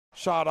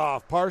Shot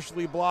off,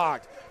 partially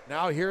blocked.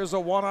 Now here's a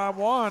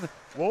one-on-one.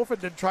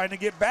 Wolfenden trying to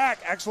get back.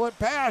 Excellent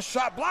pass.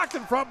 Shot blocked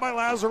in front by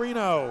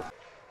Lazzarino.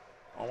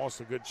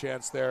 Almost a good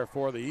chance there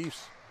for the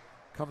East.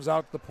 Comes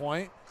out to the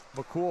point.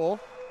 McCool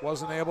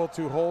wasn't able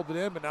to hold it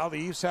in, but now the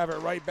East have it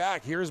right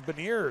back. Here's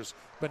Beniers.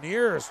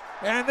 Beniers,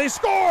 and they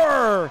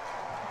score!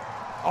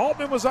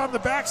 Altman was on the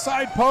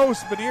backside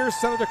post. Beniers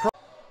sent it across.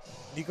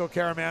 Nico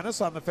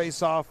Karamanis on the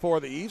face-off for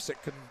the East.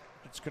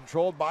 It's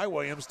controlled by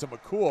Williams to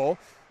McCool.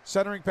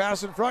 Centering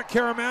pass in front.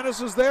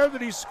 Karamanis is there.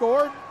 Did he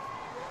score?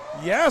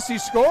 Yes, he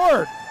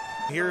scored.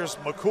 Here's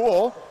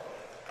McCool.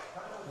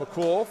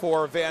 McCool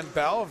for Van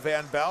Bell.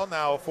 Van Bell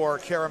now for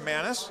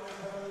Karamanis.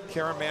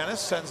 Karamanis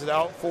sends it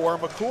out for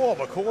McCool.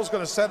 McCool's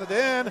going to send it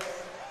in.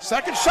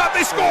 Second shot,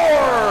 they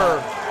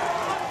score!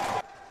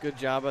 Good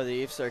job by the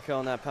East. They're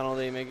killing that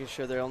penalty, making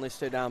sure they only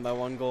stay down by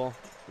one goal.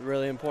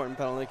 Really important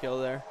penalty kill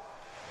there.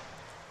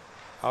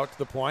 Out to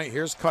the point.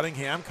 Here's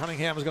Cunningham.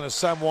 Cunningham is going to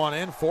send one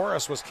in.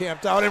 Forrest was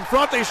camped out in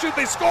front. They shoot.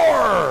 They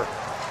score!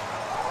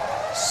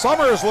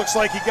 Summers looks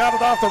like he got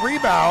it off the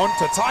rebound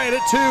to tie it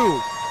at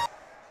 2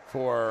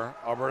 for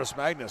Albertus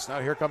Magnus. Now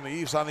here come the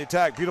Eves on the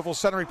attack. Beautiful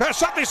centering pass.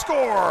 Shot. They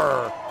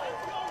score!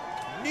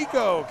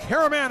 Nico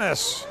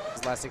Karamanis.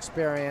 Less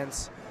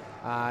experience,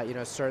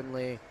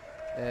 certainly.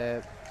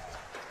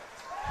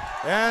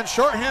 And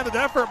shorthanded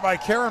effort by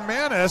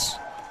Karamanis,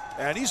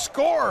 and he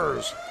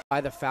scores. By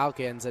the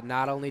Falcons, and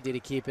not only did he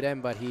keep it in,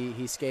 but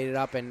he skated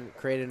up and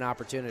created an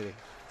opportunity.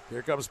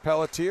 Here comes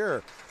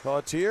Pelletier.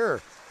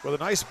 Pelletier with a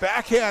nice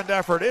backhand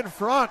effort in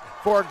front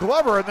for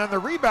Glover, and then the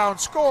rebound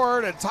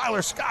scored, and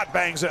Tyler Scott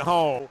bangs it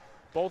home.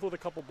 Both with a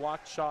couple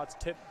blocked shots,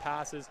 tipped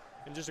passes,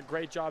 and just a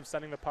great job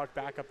sending the puck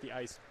back up the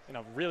ice in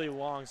a really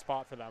long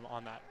spot for them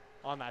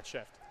on that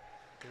shift.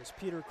 There's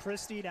Peter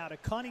Christie now to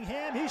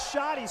Cunningham. His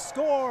shot, he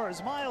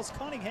scores. Miles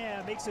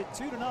Cunningham makes it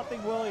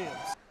 2-0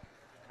 Williams.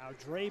 Now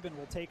Draben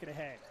will take it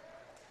ahead.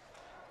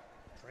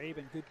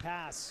 Draben, good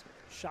pass.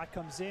 Shot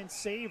comes in,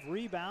 save,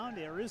 rebound.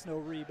 There is no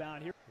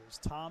rebound here. Here's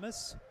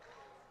Thomas.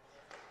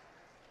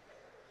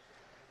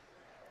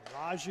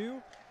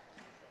 Raju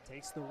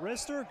takes the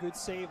wrister. Good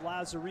save,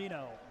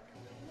 Lazzarino.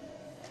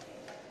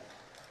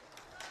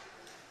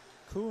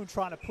 Kuhn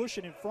trying to push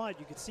it in front.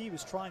 You could see he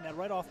was trying that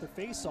right off the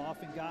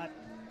face-off and got.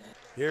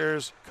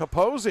 Here's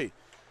Capozzi.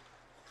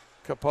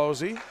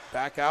 Capozzi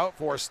back out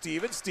for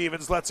Stevens.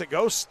 Stevens lets it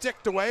go,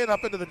 sticked away and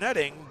up into the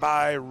netting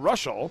by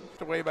Russell.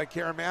 Away by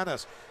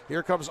Karamanis.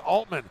 Here comes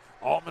Altman.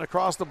 Altman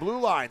across the blue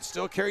line,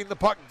 still carrying the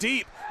puck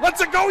deep.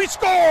 Lets it go, he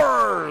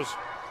scores!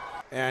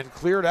 And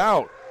cleared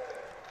out.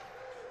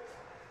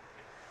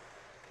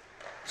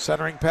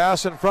 Centering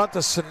pass in front to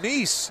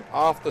Sinise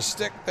off the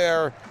stick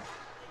there.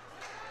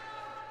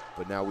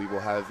 But now we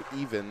will have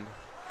even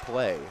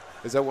play,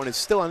 as that one is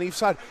still on each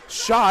side.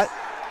 Shot,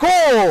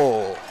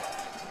 goal!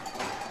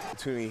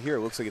 Opportunity here,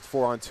 looks like it's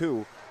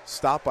 4-on-2.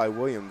 Stopped by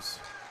Williams.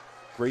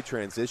 Great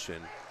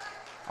transition.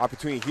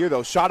 Opportunity here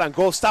though, shot on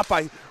goal, stopped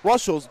by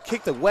Russell,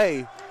 kicked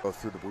away. Go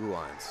through the blue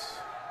lines.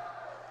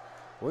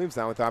 Williams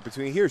now with the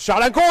opportunity here,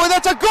 shot on goal, and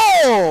that's a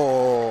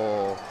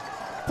goal!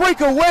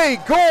 Breakaway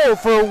goal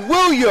for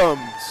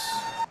Williams!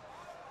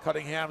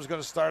 Cunningham's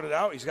going to start it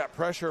out. He's got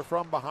pressure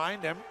from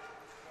behind him.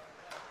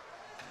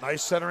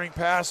 Nice centering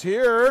pass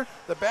here.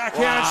 The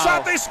backhand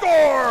shot, they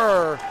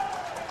score!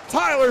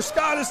 Tyler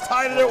Scott has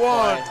tied it at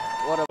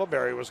 1.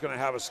 Barry was going to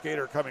have a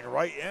skater coming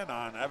right in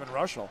on Evan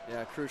Russell.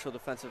 Yeah, crucial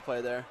defensive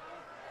play there.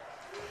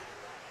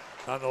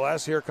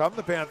 Nonetheless, here come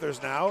the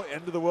Panthers now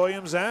into the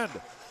Williams end.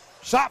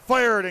 Shot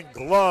fired and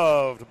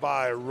gloved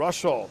by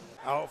Russell.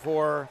 Out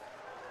for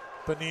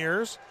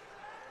Beniers.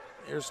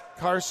 Here's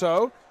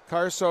Carso.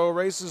 Carso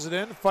races it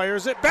in,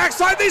 fires it.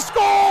 Backside, they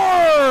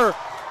score!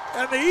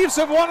 And the Eves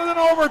have won it in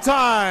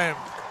overtime.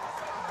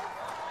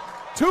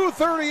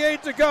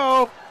 2:38 to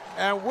go,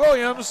 and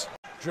Williams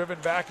driven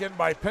back in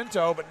by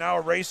Pinto, but now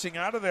racing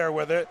out of there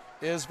with it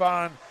is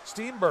Von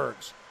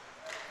Steenbergs.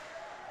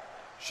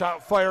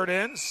 Shot fired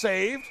in,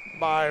 saved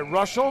by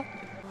Russell.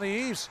 The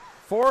Eves,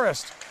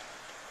 Forrest,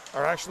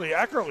 or actually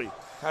Eckerly,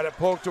 had it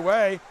poked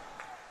away.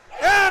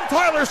 And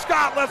Tyler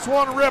Scott lets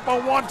one rip,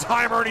 a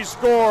one-timer, and he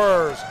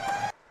scores.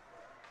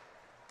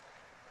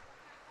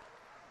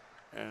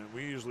 And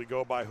we usually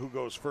go by who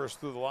goes first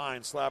through the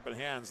line, slapping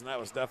hands, and that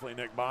was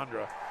definitely Nick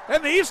Bondra.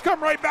 And the Eves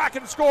come right back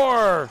and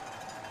score.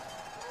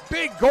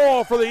 Big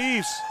goal for the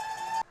Eves.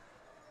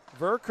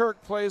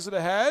 Verkirk plays it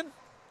ahead.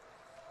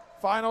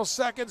 Final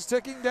seconds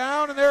ticking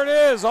down, and there it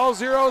is. All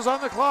zeros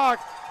on the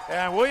clock.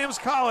 And Williams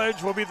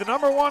College will be the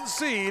 #1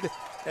 seed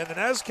in the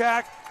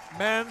NESCAC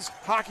Men's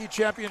Hockey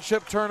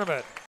Championship Tournament.